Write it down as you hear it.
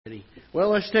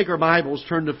Well, let's take our Bibles,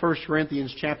 turn to 1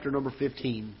 Corinthians chapter number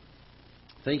 15.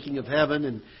 Thinking of heaven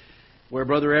and where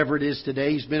Brother Everett is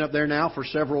today. He's been up there now for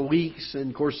several weeks, and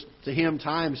of course, to him,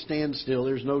 time stands still.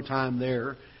 There's no time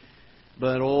there.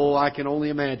 But, I can only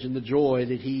imagine the joy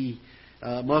that he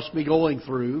must be going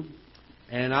through.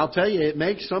 And I'll tell you, it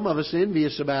makes some of us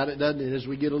envious about it, doesn't it, as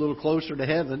we get a little closer to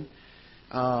heaven.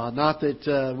 Not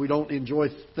that we don't enjoy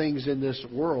things in this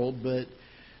world, but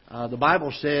the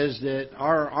Bible says that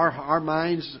our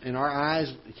minds and our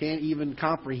eyes can't even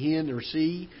comprehend or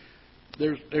see.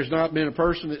 There's not been a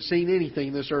person that's seen anything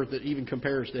in this earth that even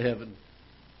compares to heaven.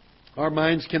 Our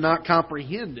minds cannot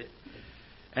comprehend it.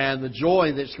 And the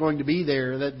joy that's going to be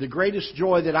there, that the greatest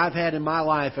joy that I've had in my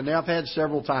life, and I've had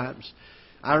several times.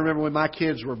 I remember when my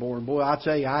kids were born. Boy, I'll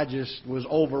tell you, I just was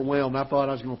overwhelmed. I thought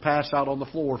I was going to pass out on the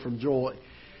floor from joy.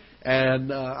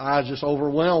 And I was just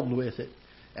overwhelmed with it.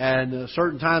 And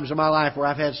certain times in my life where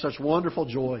I've had such wonderful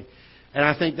joy. And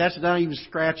I think that's not even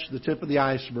scratched the tip of the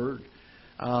iceberg.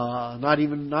 Not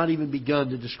even begun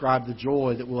to describe the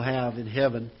joy that we'll have in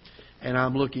heaven. And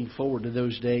I'm looking forward to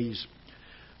those days.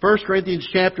 1 Corinthians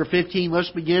chapter 15, let's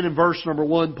begin in verse number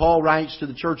 1. Paul writes to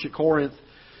the church at Corinth,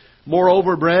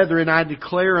 "Moreover, brethren, I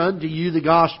declare unto you the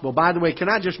gospel." By the way, can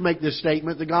I just make this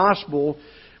statement? The gospel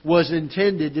was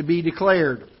intended to be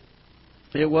declared.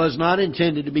 It was not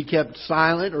intended to be kept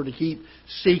silent or to keep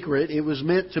secret. It was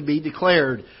meant to be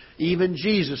declared. Even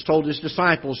Jesus told His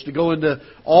disciples to go into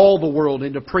all the world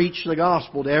and to preach the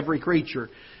gospel to every creature.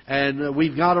 And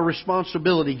we've got a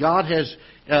responsibility. God has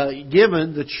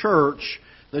given the church,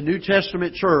 the New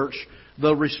Testament church,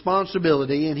 the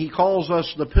responsibility, and He calls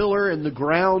us the pillar and the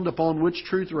ground upon which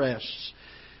truth rests.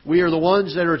 We are the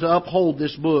ones that are to uphold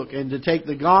this book and to take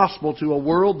the gospel to a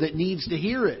world that needs to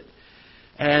hear it.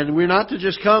 And we're not to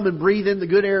just come and breathe in the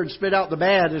good air and spit out the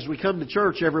bad as we come to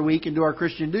church every week and do our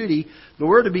Christian duty, but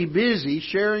we're to be busy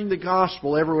sharing the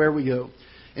gospel everywhere we go.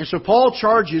 And so Paul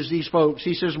charges these folks.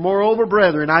 He says, "Moreover,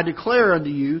 brethren, I declare unto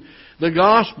you the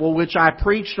gospel which I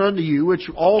preached unto you, which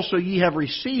also ye have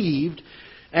received,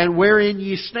 and wherein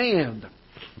ye stand,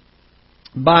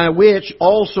 by which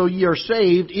also ye are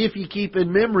saved, if ye keep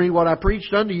in memory what I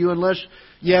preached unto you, unless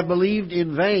ye have believed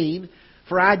in vain.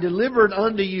 For I delivered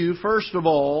unto you, first of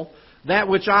all, that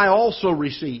which I also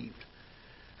received,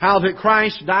 how that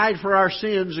Christ died for our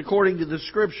sins according to the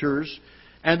Scriptures,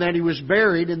 and that He was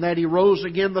buried, and that He rose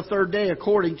again the third day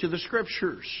according to the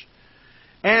Scriptures,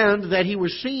 and that He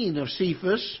was seen of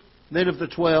Cephas, then of the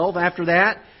 12. After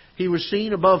that, He was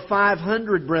seen above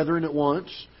 500 brethren at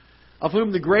once, of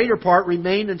whom the greater part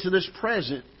remain unto this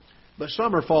present, but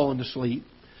some are fallen asleep.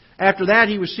 After that,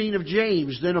 He was seen of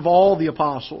James, then of all the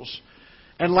apostles.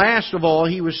 And last of all,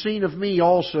 He was seen of me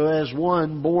also as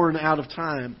one born out of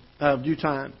due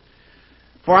time.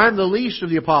 For I am the least of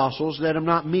the apostles, that am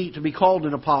not meet to be called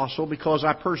an apostle, because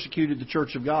I persecuted the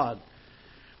church of God.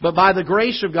 But by the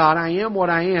grace of God I am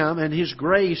what I am, and His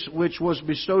grace which was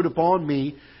bestowed upon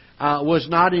me was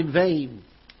not in vain.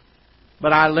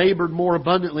 But I labored more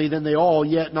abundantly than they all,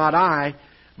 yet not I,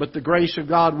 but the grace of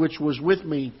God which was with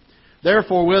me.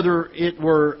 Therefore, whether it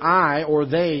were I or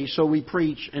they, so we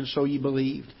preach, and so ye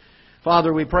believed."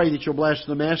 Father, we pray that You'll bless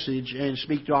the message and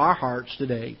speak to our hearts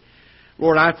today.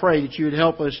 Lord, I pray that You would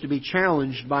help us to be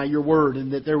challenged by Your Word,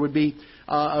 and that there would be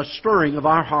a stirring of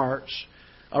our hearts,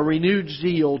 a renewed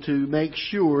zeal to make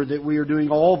sure that we are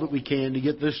doing all that we can to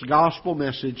get this gospel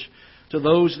message to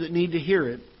those that need to hear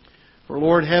it. For,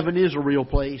 Lord, heaven is a real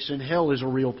place, and hell is a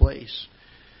real place.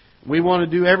 We want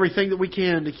to do everything that we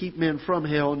can to keep men from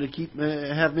hell and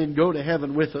to have men go to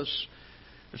heaven with us.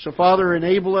 So, Father,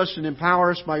 enable us and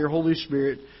empower us by Your Holy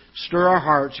Spirit. Stir our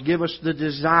hearts. Give us the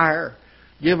desire.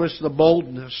 Give us the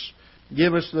boldness.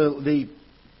 Give us the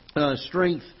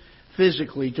strength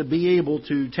physically to be able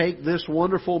to take this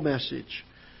wonderful message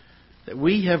that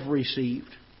we have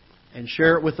received and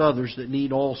share it with others that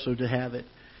need also to have it.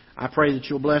 I pray that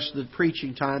You'll bless the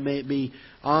preaching time. May it be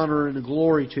honor and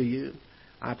glory to You.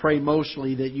 I pray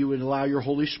mostly that You would allow Your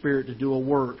Holy Spirit to do a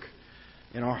work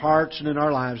in our hearts and in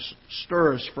our lives.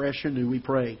 Stir us fresh and new, we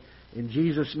pray. In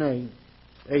Jesus' name,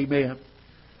 amen.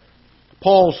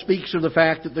 Paul speaks of the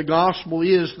fact that the gospel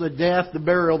is the death, the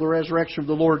burial, the resurrection of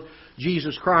the Lord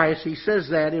Jesus Christ. He says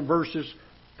that in verses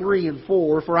 3 and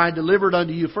 4. "For I delivered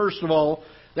unto you, first of all,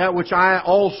 that which I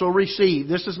also received."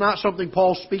 This is not something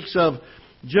Paul speaks of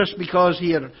just because he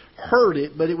had heard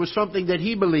it, but it was something that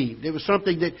he believed. It was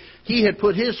something that he had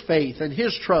put his faith and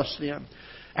his trust in.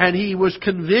 And he was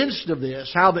convinced of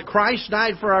this, how that Christ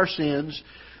died for our sins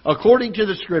according to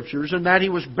the Scriptures, and that He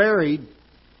was buried,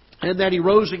 and that He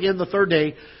rose again the third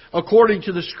day according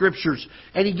to the Scriptures.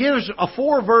 And he gives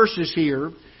 4 verses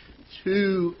here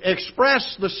to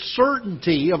express the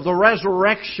certainty of the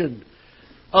resurrection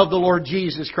of the Lord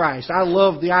Jesus Christ. I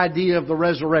love the idea of the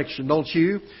resurrection, don't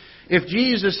you? If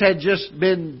Jesus had just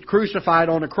been crucified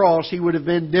on a cross, He would have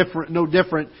been no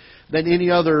different than any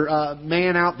other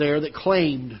man out there that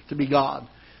claimed to be God.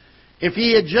 If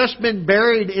He had just been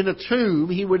buried in a tomb,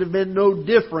 He would have been no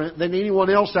different than anyone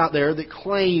else out there that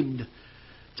claimed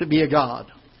to be a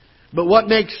God. But what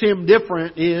makes Him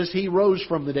different is He rose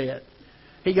from the dead.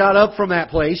 He got up from that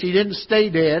place. He didn't stay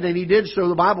dead, and He did so,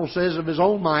 the Bible says, of His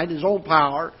own might, His own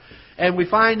power. And we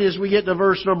find as we get to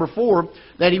verse number 4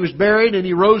 that He was buried and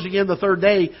He rose again the third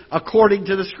day according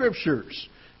to the Scriptures.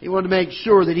 He wanted to make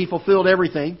sure that He fulfilled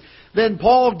everything. Then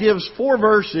Paul gives 4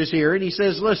 verses here, and he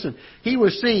says, listen, He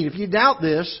was seen. If you doubt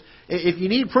this, if you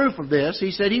need proof of this,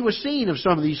 he said He was seen of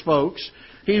some of these folks.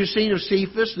 He was seen of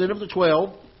Cephas, then of the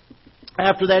 12.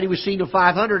 After that, He was seen of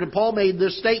 500. And Paul made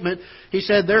this statement. He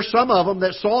said, there's some of them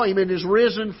that saw Him in His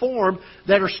risen form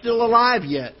that are still alive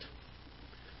yet.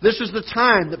 This is the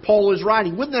time that Paul is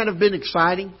writing. Wouldn't that have been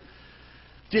exciting?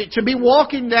 To be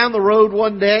walking down the road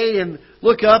one day and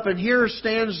look up and here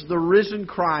stands the risen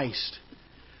Christ.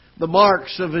 The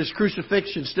marks of His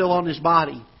crucifixion still on His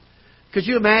body. Could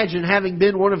you imagine having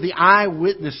been one of the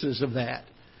eyewitnesses of that?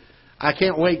 I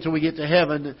can't wait till we get to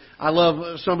heaven. I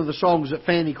love some of the songs that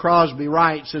Fanny Crosby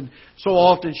writes, and so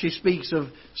often she speaks of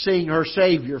seeing her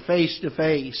Savior face to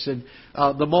face, and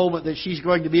the moment that she's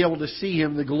going to be able to see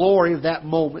Him, the glory of that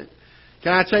moment.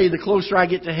 Can I tell you, the closer I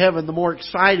get to heaven, the more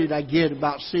excited I get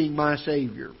about seeing my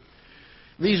Savior.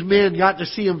 These men got to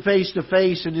see Him face to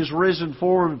face in His risen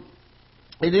form.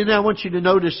 And then I want you to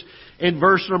notice in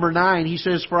verse number 9, he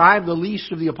says, for I am the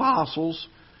least of the apostles,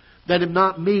 that am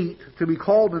not meet to be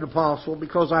called an apostle,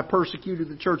 because I persecuted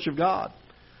the church of God.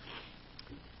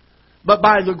 But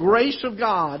by the grace of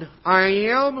God, I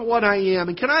am what I am.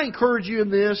 And can I encourage you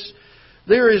in this?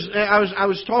 I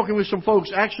was talking with some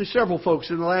folks, actually several folks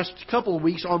in the last couple of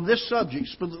weeks on this subject.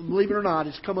 Believe it or not,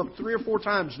 it's come up 3 or 4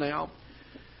 times now.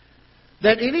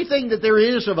 That anything that there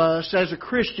is of us as a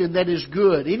Christian that is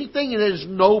good, anything that is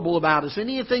noble about us,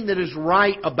 anything that is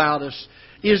right about us,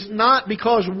 is not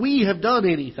because we have done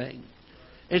anything.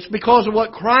 It's because of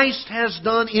what Christ has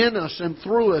done in us and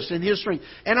through us in His strength.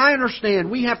 And I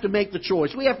understand we have to make the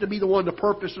choice. We have to be the one to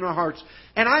purpose in our hearts.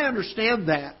 And I understand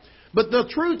that. But the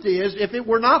truth is, if it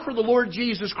were not for the Lord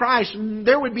Jesus Christ,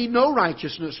 there would be no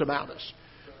righteousness about us.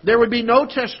 There would be no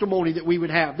testimony that we would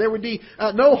have. There would be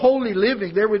no holy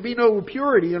living. There would be no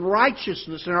purity and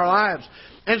righteousness in our lives.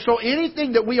 And so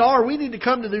anything that we are, we need to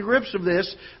come to the grips of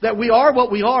this, that we are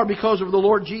what we are because of the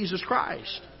Lord Jesus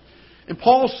Christ. And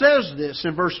Paul says this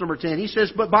in verse number 10. He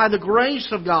says, but by the grace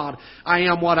of God, I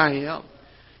am what I am.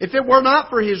 If it were not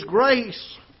for His grace,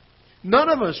 none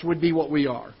of us would be what we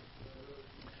are.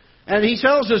 And he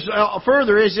tells us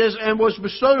further, he says, and was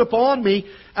bestowed upon me,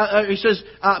 he says,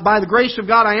 by the grace of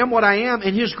God I am what I am,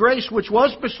 and His grace which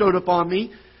was bestowed upon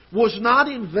me was not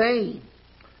in vain.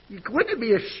 Wouldn't it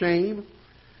be a shame?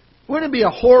 Wouldn't it be a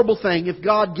horrible thing if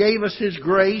God gave us His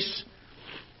grace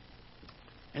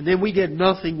and then we did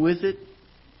nothing with it?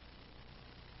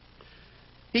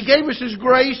 He gave us His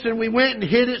grace and we went and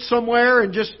hid it somewhere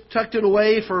and just tucked it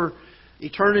away for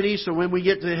eternity, so when we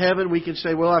get to heaven we can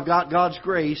say, well, I've got God's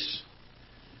grace.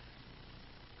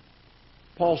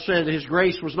 Paul said His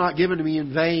grace was not given to me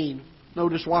in vain.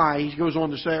 Notice why. He goes on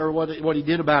to say, or what he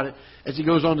did about it, as he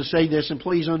goes on to say this, and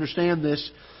please understand this.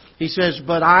 He says,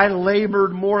 but I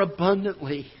labored more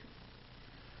abundantly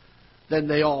than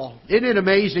they all. Isn't it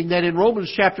amazing that in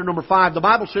Romans chapter number 5, the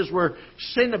Bible says where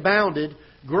sin abounded,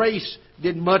 grace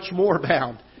did much more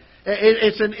abound.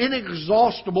 It's an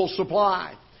inexhaustible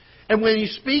supply. And when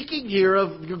he's speaking here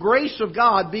of the grace of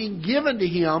God being given to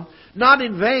him, not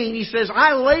in vain, he says,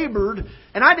 I labored,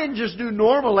 and I didn't just do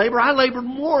normal labor, I labored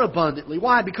more abundantly.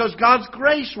 Why? Because God's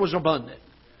grace was abundant.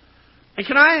 And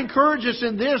can I encourage us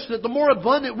in this, that the more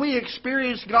abundant we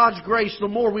experience God's grace, the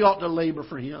more we ought to labor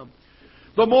for Him.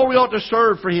 The more we ought to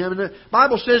serve for Him. And the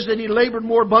Bible says that He labored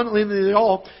more abundantly than they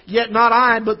all, yet not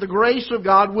I, but the grace of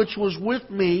God which was with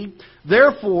me.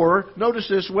 Therefore, notice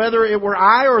this, whether it were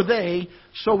I or they,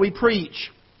 so we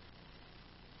preach.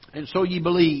 And so ye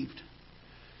believed.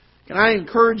 Can I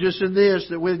encourage us in this,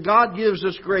 that when God gives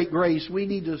us great grace, we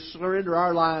need to surrender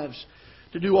our lives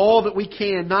to do all that we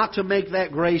can, not to make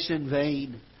that grace in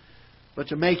vain, but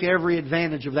to make every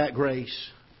advantage of that grace.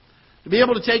 To be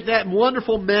able to take that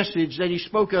wonderful message that He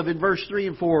spoke of in verse 3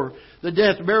 and 4, the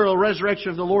death, burial, resurrection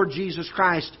of the Lord Jesus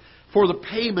Christ for the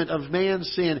payment of man's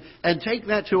sin, and take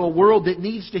that to a world that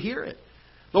needs to hear it.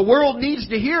 The world needs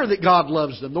to hear that God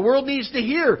loves them. The world needs to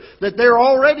hear that they're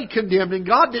already condemned and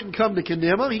God didn't come to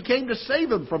condemn them. He came to save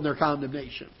them from their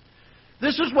condemnation.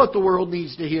 This is what the world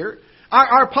needs to hear.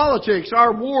 Our politics,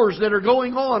 our wars that are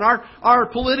going on, our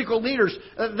political leaders,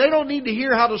 they don't need to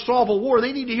hear how to solve a war.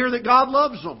 They need to hear that God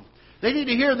loves them. They need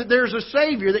to hear that there's a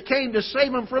Savior that came to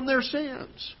save them from their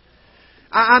sins.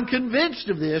 I'm convinced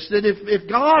of this, that if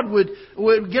God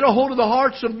would get a hold of the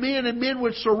hearts of men and men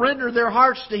would surrender their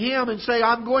hearts to Him and say,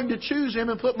 I'm going to choose Him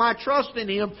and put my trust in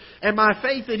Him and my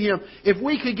faith in Him, if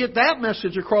we could get that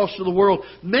message across to the world,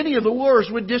 many of the wars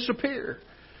would disappear.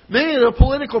 Many of the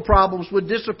political problems would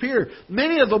disappear.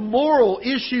 Many of the moral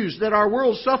issues that our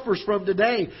world suffers from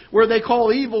today, where they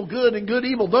call evil good and good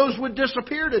evil, those would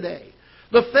disappear today.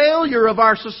 The failure of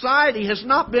our society has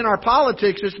not been our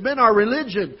politics, it's been our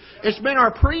religion. It's been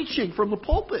our preaching from the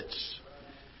pulpits.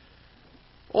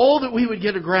 Oh, that we would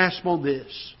get a grasp on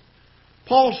this.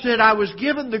 Paul said, I was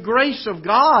given the grace of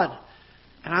God,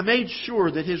 and I made sure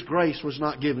that His grace was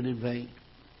not given in vain.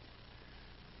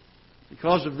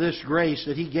 Because of this grace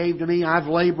that He gave to me, I've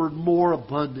labored more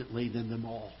abundantly than them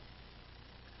all.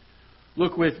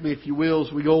 Look with me, if you will,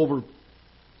 as we go over.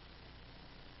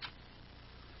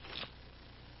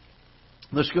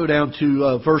 Let's go down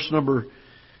to verse number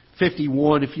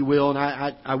 51, if you will. And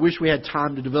I wish we had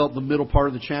time to develop the middle part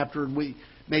of the chapter, and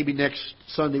maybe next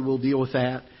Sunday we'll deal with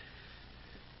that.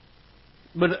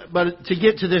 But to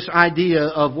get to this idea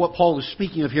of what Paul is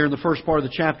speaking of here in the first part of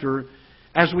the chapter,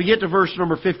 as we get to verse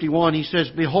number 51, he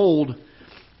says, Behold,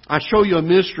 I show you a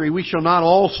mystery. We shall not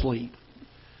all sleep,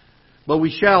 but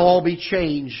we shall all be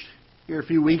changed. Here a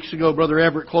few weeks ago, Brother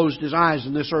Everett closed his eyes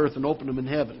in this earth and opened them in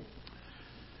heaven.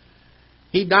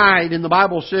 He died, and the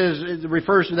Bible says, it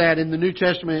refers to that in the New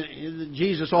Testament.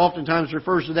 Jesus oftentimes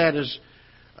refers to that as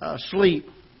sleep.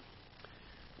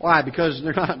 Why? Because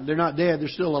they're not dead, they're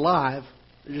still alive.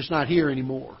 They're just not here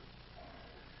anymore.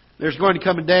 There's going to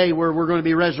come a day where we're going to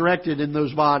be resurrected in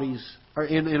those bodies, or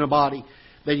in a body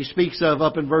that he speaks of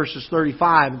up in verses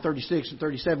 35 and 36 and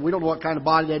 37. We don't know what kind of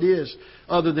body that is,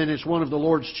 other than it's one of the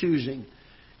Lord's choosing.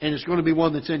 And it's going to be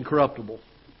one that's incorruptible.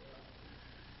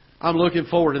 I'm looking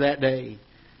forward to that day.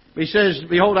 He says,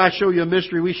 Behold, I show you a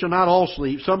mystery. We shall not all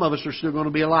sleep. Some of us are still going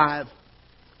to be alive.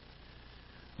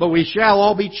 But we shall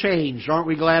all be changed. Aren't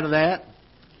we glad of that?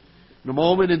 In a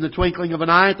moment, in the twinkling of an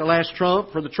eye, at the last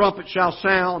trump, for the trumpet shall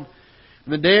sound,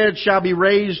 and the dead shall be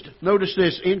raised, notice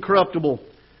this, incorruptible.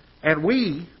 And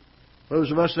we,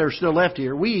 those of us that are still left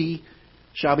here, we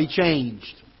shall be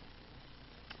changed.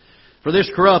 For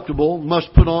this corruptible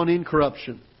must put on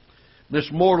incorruption. This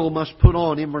mortal must put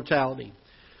on immortality.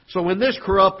 So when this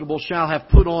corruptible shall have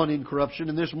put on incorruption,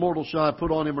 and this mortal shall have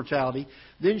put on immortality,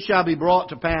 then shall be brought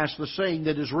to pass the saying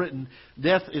that is written,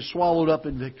 Death is swallowed up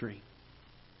in victory.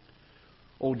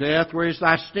 O death, where is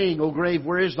thy sting? O grave,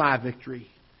 where is thy victory?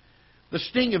 The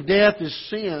sting of death is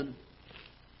sin.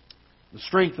 The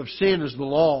strength of sin is the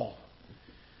law.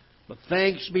 But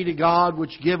thanks be to God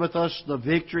which giveth us the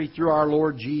victory through our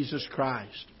Lord Jesus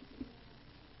Christ.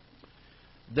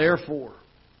 Therefore,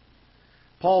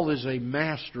 Paul is a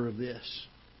master of this.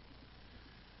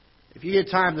 If you get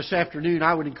time this afternoon,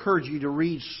 I would encourage you to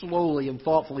read slowly and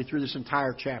thoughtfully through this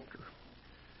entire chapter.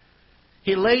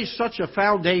 He lays such a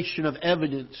foundation of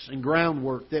evidence and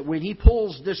groundwork that when he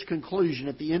pulls this conclusion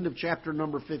at the end of chapter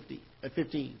number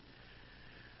 15,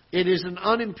 it is an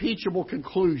unimpeachable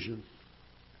conclusion.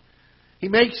 He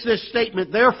makes this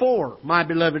statement, Therefore, my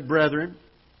beloved brethren,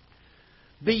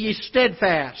 be ye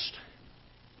steadfast.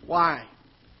 Why?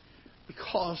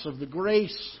 Because of the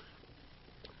grace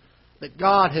that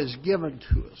God has given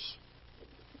to us.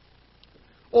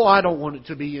 Oh, I don't want it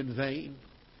to be in vain.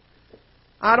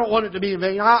 I don't want it to be in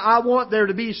vain. I want there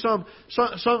to be some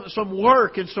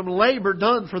work and some labor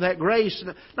done for that grace.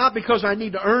 Not because I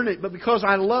need to earn it, but because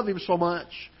I love Him so much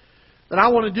that I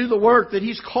want to do the work that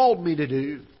He's called me to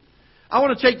do. I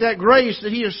want to take that grace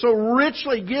that He has so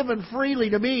richly given freely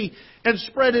to me and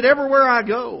spread it everywhere I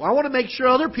go. I want to make sure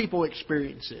other people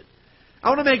experience it. I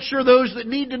want to make sure those that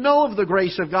need to know of the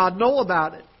grace of God know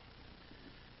about it.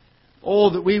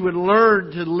 Oh, that we would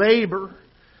learn to labor,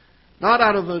 not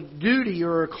out of a duty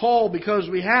or a call because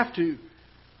we have to,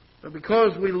 but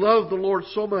because we love the Lord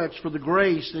so much for the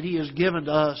grace that He has given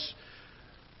to us.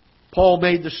 Paul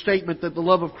made the statement that the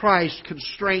love of Christ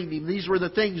constrained him. These were the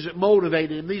things that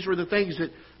motivated him. These were the things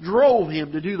that drove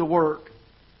him to do the work.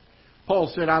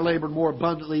 Paul said, I labored more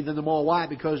abundantly than them all. Why?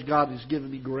 Because God has given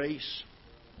me grace.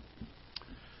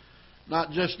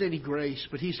 Not just any grace,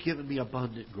 but He's given me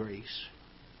abundant grace.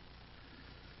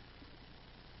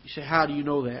 You say, how do you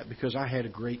know that? Because I had a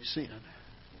great sin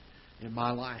in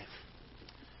my life.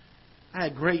 I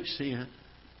had great sin.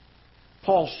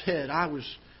 Paul said, I was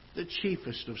the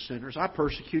chiefest of sinners. I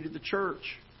persecuted the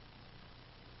church.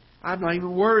 I'm not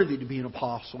even worthy to be an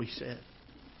apostle, he said.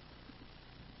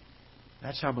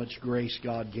 That's how much grace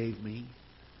God gave me.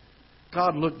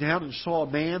 God looked down and saw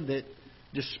a man that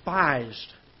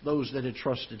despised those that had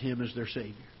trusted Him as their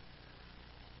Savior.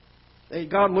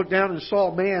 God looked down and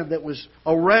saw a man that was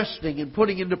arresting and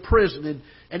putting into prison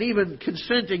and even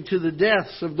consenting to the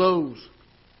deaths of those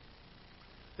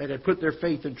that had put their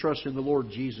faith and trust in the Lord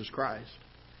Jesus Christ.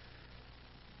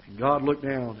 And God looked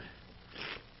down,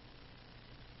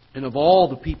 and of all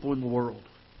the people in the world,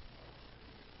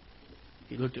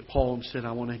 He looked at Paul and said,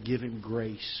 I want to give him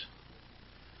grace.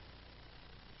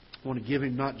 I want to give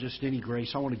him not just any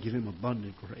grace, I want to give him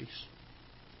abundant grace.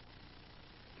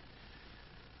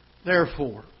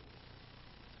 Therefore,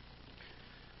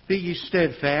 be ye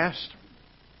steadfast,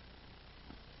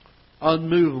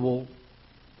 unmovable,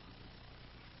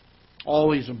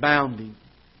 always abounding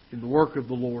in the work of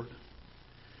the Lord.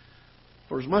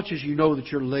 For as much as you know that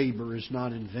your labor is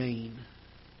not in vain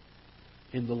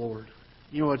in the Lord.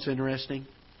 You know what's interesting?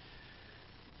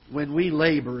 When we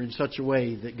labor in such a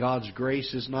way that God's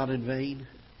grace is not in vain,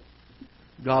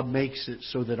 God makes it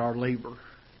so that our labor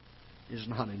is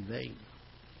not in vain.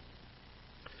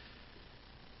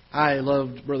 I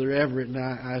loved Brother Everett, and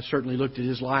I certainly looked at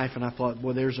his life and I thought,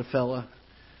 boy, there's a fella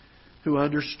who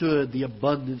understood the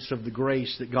abundance of the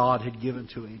grace that God had given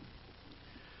to him.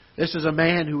 This is a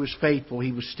man who was faithful.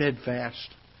 He was steadfast.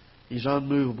 He's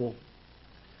unmovable.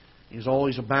 He's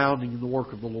always abounding in the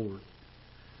work of the Lord.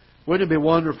 Wouldn't it be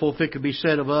wonderful if it could be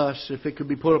said of us, if it could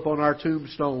be put upon our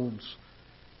tombstones,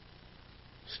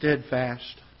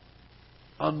 steadfast,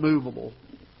 unmovable,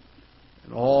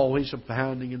 and always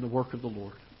abounding in the work of the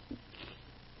Lord.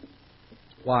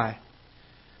 Why?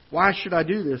 Why should I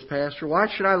do this, Pastor? Why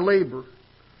should I labor?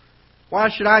 Why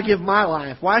should I give my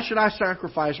life? Why should I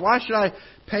sacrifice? Why should I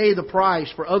pay the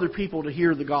price for other people to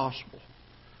hear the gospel?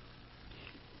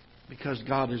 Because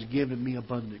God has given me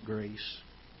abundant grace.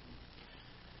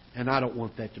 And I don't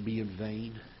want that to be in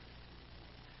vain.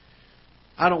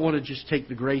 I don't want to just take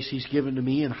the grace He's given to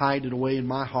me and hide it away in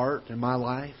my heart and my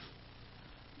life.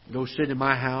 Go sit in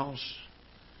my house.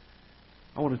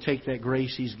 I want to take that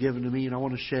grace He's given to me and I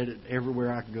want to shed it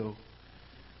everywhere I can go.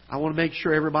 I want to make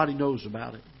sure everybody knows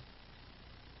about it.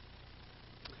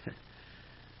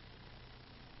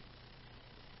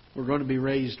 We're going to be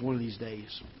raised one of these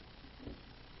days.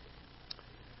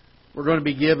 We're going to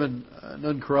be given an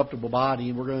uncorruptible body,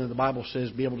 and we're going to, the Bible says,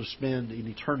 be able to spend an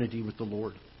eternity with the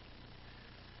Lord.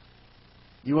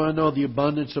 You want to know the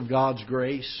abundance of God's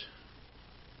grace?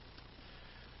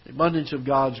 The abundance of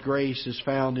God's grace is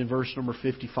found in verse number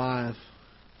 55.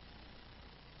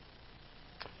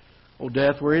 O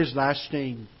death, where is thy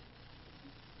sting?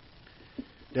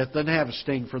 Death doesn't have a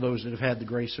sting for those that have had the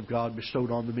grace of God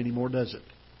bestowed on them anymore, does it?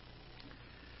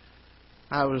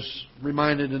 I was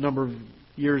reminded a number of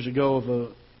years ago of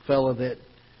a fellow that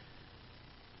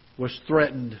was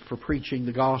threatened for preaching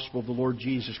the gospel of the Lord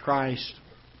Jesus Christ.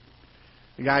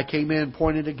 The guy came in,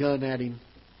 pointed a gun at him,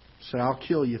 said, I'll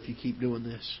kill you if you keep doing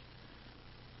this.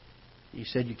 He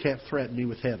said, you can't threaten me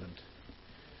with heaven.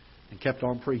 And kept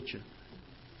on preaching.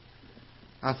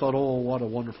 I thought, oh, what a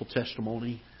wonderful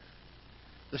testimony.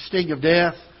 The sting of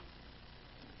death,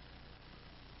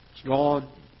 it's gone.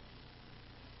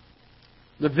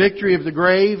 The victory of the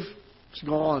grave, it's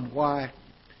gone. Why?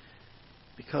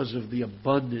 Because of the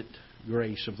abundant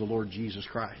grace of the Lord Jesus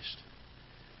Christ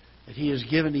that He has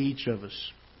given to each of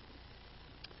us.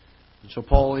 And so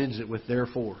Paul ends it with,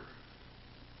 therefore,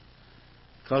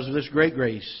 because of this great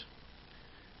grace,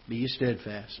 be ye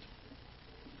steadfast,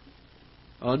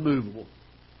 unmovable,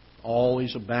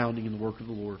 always abounding in the work of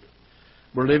the Lord.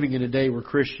 We're living in a day where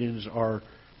Christians are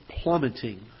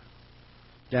plummeting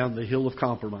down the hill of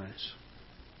compromise.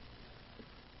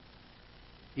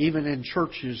 Even in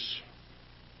churches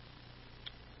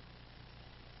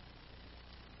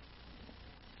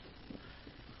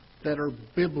that are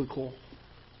biblical,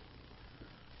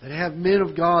 that have men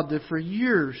of God that for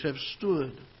years have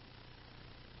stood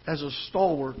as a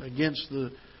stalwart against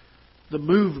the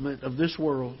movement of this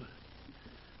world.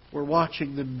 We're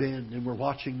watching them bend and we're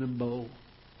watching them bow.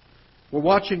 We're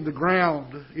watching the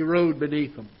ground erode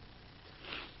beneath them.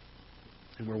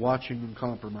 And we're watching them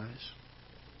compromise.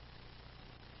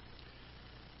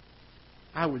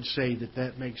 I would say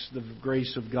that makes the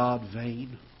grace of God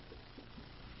vain,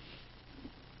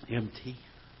 empty,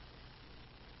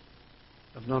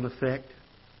 of none effect.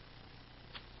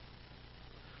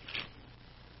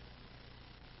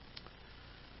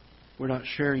 We're not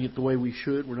sharing it the way we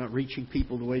should. We're not reaching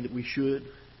people the way that we should.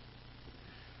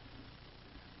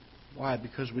 Why?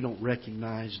 Because we don't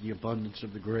recognize the abundance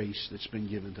of the grace that's been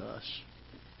given to us.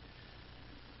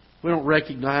 We don't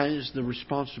recognize the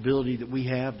responsibility that we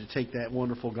have to take that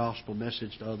wonderful gospel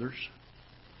message to others.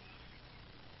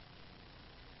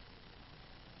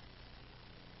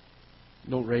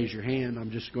 Don't raise your hand. I'm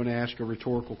just going to ask a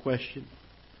rhetorical question.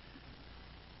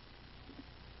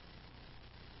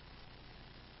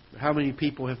 How many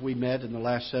people have we met in the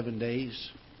last 7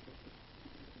 days?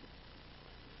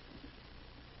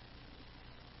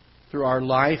 Through our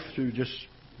life, through just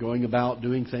going about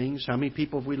doing things, how many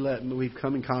people have we've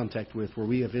come in contact with where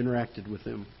we have interacted with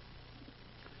them?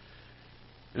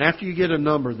 And after you get a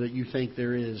number that you think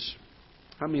there is,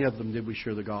 how many of them did we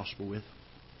share the gospel with?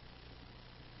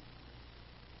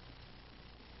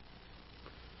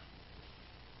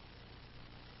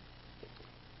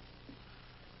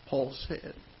 Paul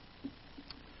said,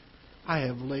 I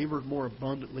have labored more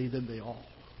abundantly than they all.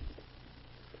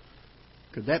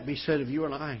 Could that be said of you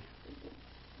and I?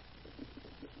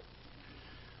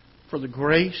 For the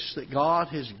grace that God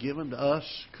has given to us,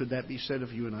 could that be said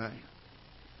of you and I?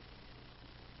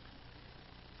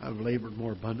 I've labored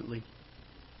more abundantly.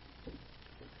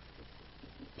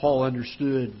 Paul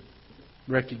understood,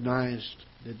 recognized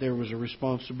that there was a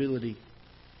responsibility.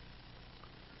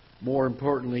 More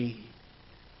importantly,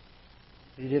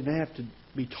 he didn't have to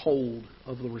be told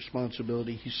of the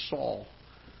responsibility. He saw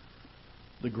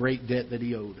the great debt that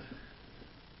he owed.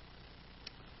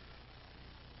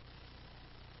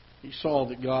 He saw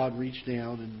that God reached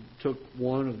down and took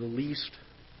one of the least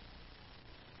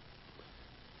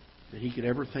that he could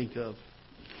ever think of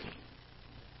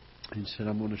and said,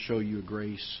 I'm going to show you a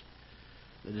grace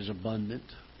that is abundant.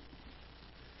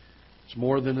 It's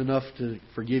more than enough to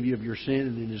forgive you of your sin,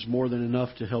 and it is more than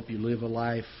enough to help you live a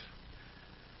life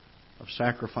of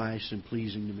sacrifice and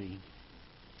pleasing to me.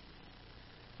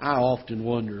 I often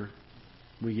wonder,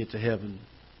 when we get to heaven,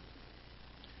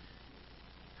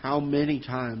 how many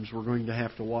times we're going to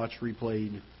have to watch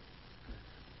replayed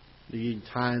the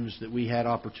times that we had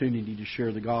opportunity to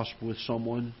share the gospel with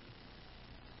someone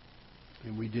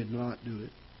and we did not do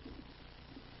it.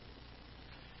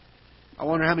 I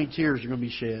wonder how many tears are going to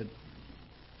be shed.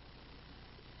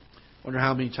 I wonder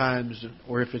how many times,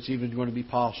 or if it's even going to be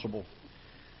possible,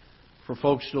 for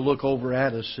folks to look over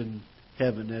at us in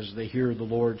heaven as they hear the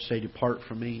Lord say, depart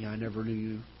from me, I never knew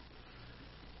you.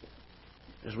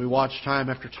 As we watch time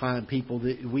after time people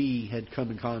that we had come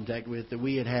in contact with, that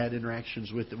we had had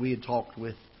interactions with, that we had talked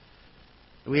with,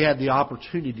 that we had the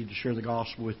opportunity to share the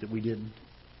gospel with, that we didn't.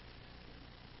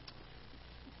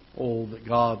 Oh, that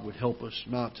God would help us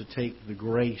not to take the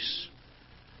grace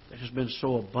that has been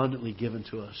so abundantly given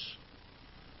to us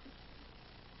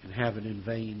and have it in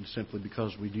vain simply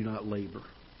because we do not labor.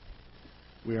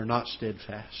 We are not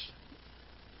steadfast.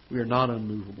 We are not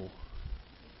unmovable.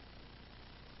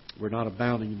 We're not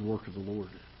abounding in the work of the Lord.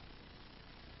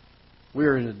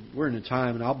 We're in a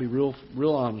time, and I'll be real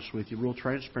honest with you, real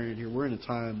transparent here. We're in a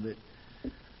time that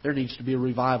there needs to be a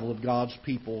revival of God's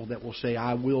people that will say,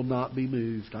 I will not be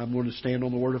moved. I'm going to stand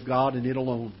on the Word of God and it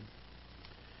alone.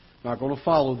 I'm not going to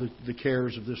follow the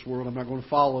cares of this world. I'm not going to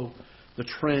follow the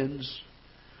trends,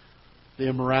 the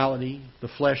immorality, the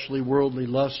fleshly, worldly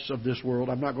lusts of this world.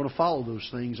 I'm not going to follow those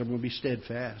things. I'm going to be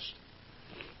steadfast.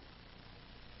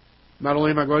 Not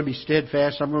only am I going to be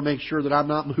steadfast, I'm going to make sure that I'm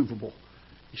not movable.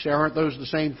 You say, aren't those the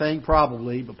same thing?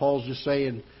 Probably. But Paul's just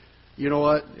saying, you know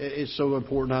what? It's so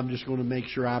important, I'm just going to make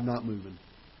sure I'm not moving.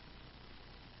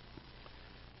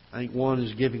 I think one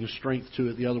is giving a strength to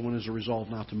it. The other one is a resolve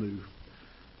not to move.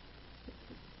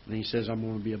 And he says, I'm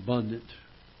going to be abundant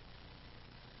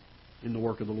in the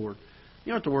work of the Lord.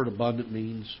 You know what the word abundant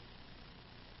means?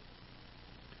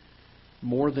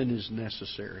 More than is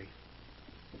necessary.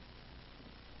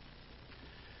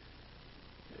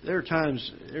 There are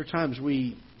times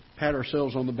we pat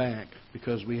ourselves on the back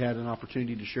because we had an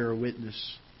opportunity to share a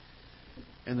witness.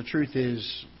 And the truth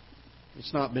is,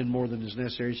 it's not been more than is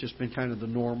necessary. It's just been kind of the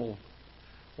normal,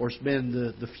 or it's been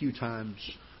the few times.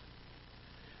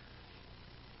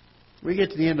 We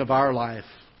get to the end of our life.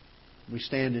 We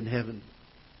stand in heaven.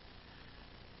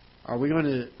 Are we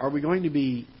going to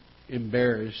be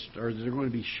embarrassed, or is there going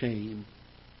to be shame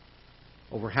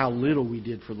over how little we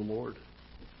did for the Lord?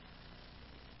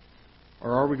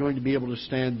 Or are we going to be able to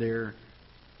stand there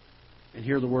and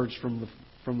hear the words from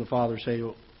the Father say,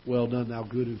 well done, thou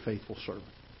good and faithful servant?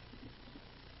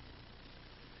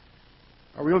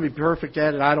 Are we going to be perfect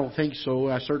at it? I don't think so.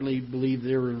 I certainly believe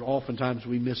there are oftentimes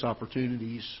we miss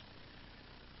opportunities.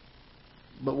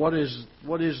 But what is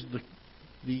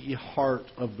the heart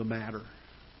of the matter?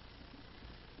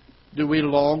 Do we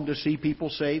long to see people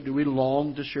saved? Do we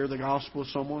long to share the gospel with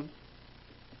someone?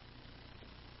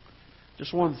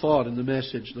 Just one thought in the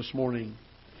message this morning.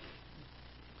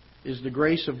 Is the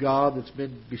grace of God that's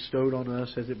been bestowed on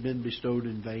us, has it been bestowed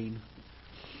in vain?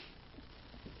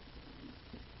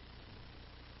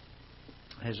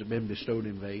 Has it been bestowed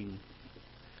in vain?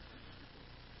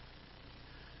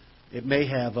 It may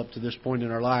have up to this point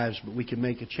in our lives, but we can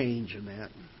make a change in that.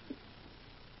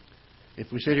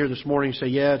 If we sit here this morning and say,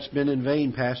 yeah, it's been in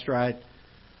vain, Pastor,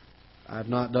 I've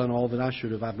not done all that I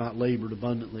should have. I've not labored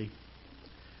abundantly.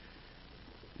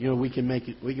 We can make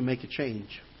a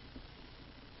change.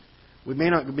 We may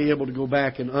not be able to go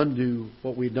back and undo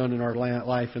what we've done in our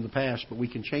life in the past, but we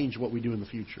can change what we do in the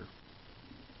future.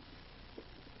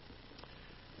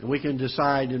 And we can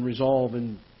decide and resolve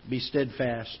and be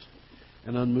steadfast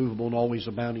and unmovable and always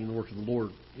abounding in the work of the Lord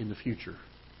in the future.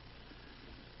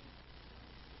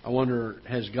 I wonder,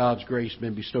 has God's grace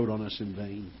been bestowed on us in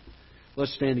vain?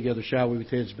 Let's stand together, shall we, with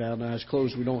heads bowed and eyes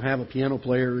closed. We don't have a piano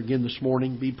player again this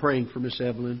morning. Be praying for Miss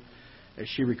Evelyn as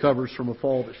she recovers from a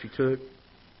fall that she took.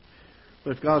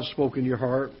 But if God's spoken to your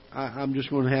heart, I'm just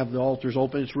going to have the altars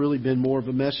open. It's really been more of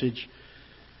a message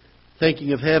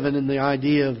thinking of heaven and the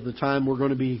idea of the time we're going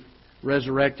to be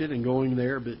resurrected and going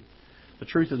there. But the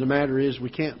truth of the matter is we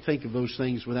can't think of those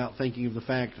things without thinking of the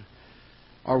fact,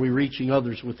 are we reaching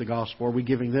others with the gospel? Are we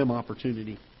giving them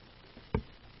opportunity?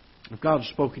 If God has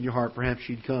spoken to your heart, perhaps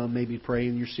you'd come, maybe pray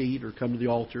in your seat or come to the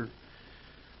altar.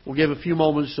 We'll give a few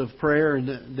moments of prayer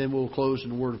and then we'll close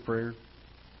in a word of prayer.